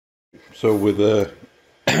So with a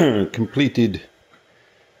completed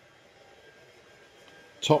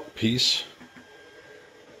top piece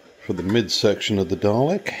for the midsection of the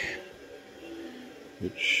Dalek,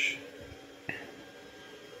 which,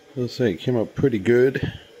 let's say, came out pretty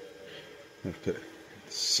good. I have to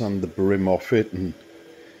sand the brim off it and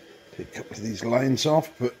take a couple of these lines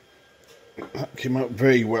off, but that came out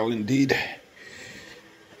very well indeed.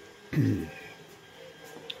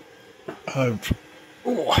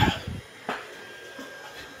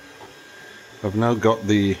 I've now got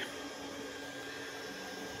the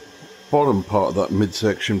bottom part of that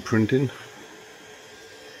midsection printing.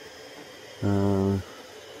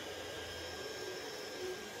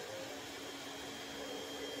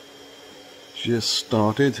 Just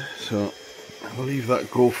started, so I'll leave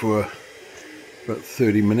that go for about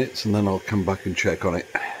 30 minutes and then I'll come back and check on it.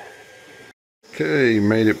 Okay,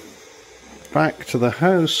 made it back to the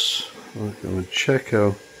house. I'm going to check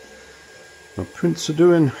how my prints are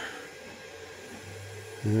doing.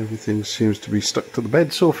 And everything seems to be stuck to the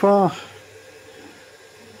bed so far.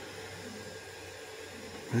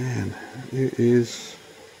 Man, it is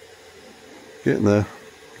getting there.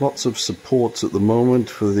 Lots of supports at the moment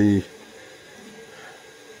for the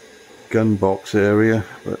gun box area,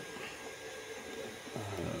 but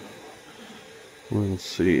we'll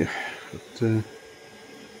see. But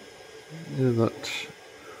yeah, that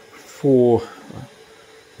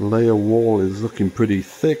 4-layer wall is looking pretty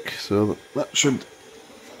thick, so that should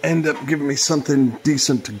end up giving me something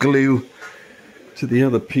decent to glue to the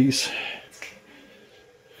other piece.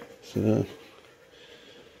 So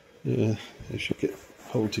yeah, they should get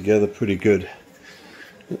pulled together pretty good.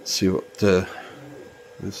 Let's see what this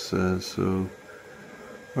says. So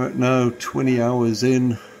right now 20 hours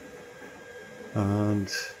in, and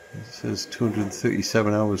it says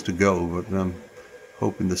 237 hours to go, but I'm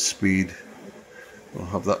hoping the speed will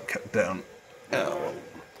have that cut down.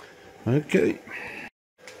 Okay.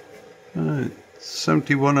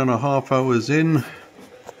 71.5 hours in.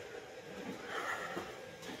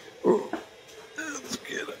 Oh, let's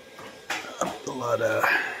get it up the ladder.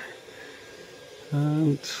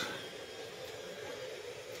 And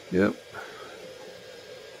yep,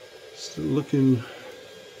 still looking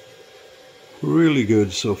really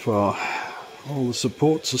good so far. All the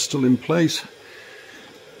supports are still in place.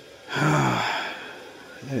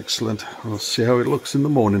 Excellent. We'll see how it looks in the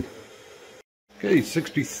morning. Okay,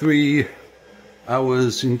 63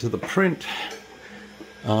 hours into the print,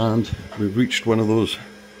 and we've reached one of those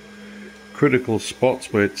critical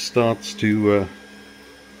spots where it starts to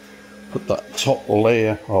put that top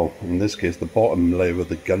layer, oh, in this case the bottom layer of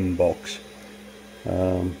the gun box,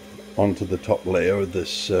 onto the top layer of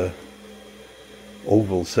this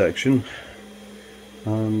oval section.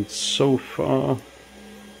 And so far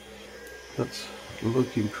that's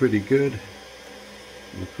looking pretty good.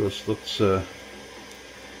 And of course that's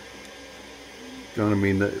going to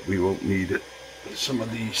mean that we won't need some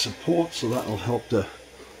of the support, so that'll help to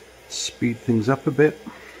speed things up a bit.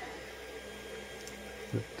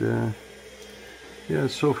 But yeah,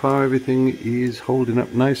 so far everything is holding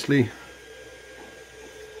up nicely.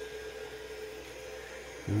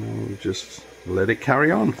 And we'll just let it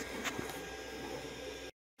carry on.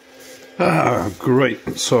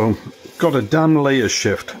 Great. So got a damn layer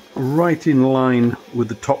shift right in line with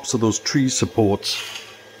the tops of those tree supports.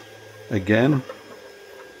 Again,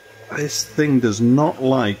 this thing does not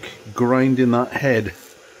like grinding that head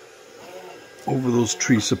over those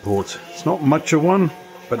tree supports. It's not much of one,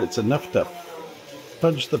 but it's enough to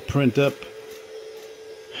fudge the print up.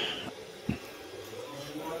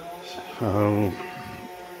 So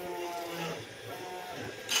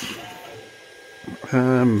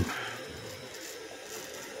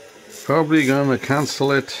probably gonna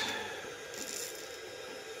cancel it.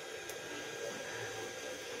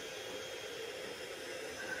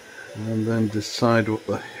 And then decide what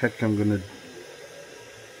the heck I'm gonna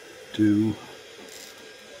do.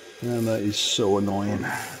 And that is so annoying.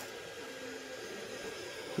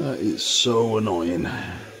 That is so annoying.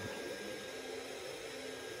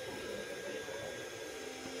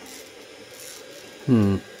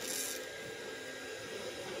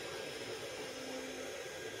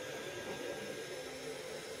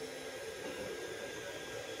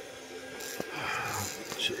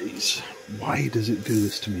 Jeez, why does it do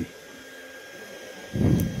this to me?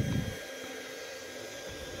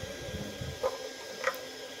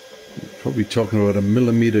 Probably talking about a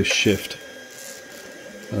millimeter shift.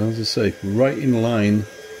 As I say, right in line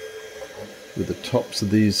with the tops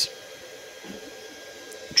of these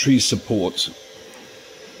tree supports.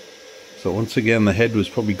 So once again, the head was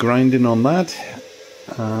probably grinding on that,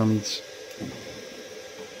 and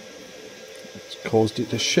It's caused it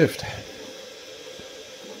to shift.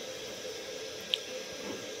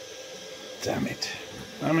 Damn it.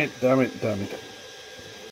 Damn it, damn it, damn it.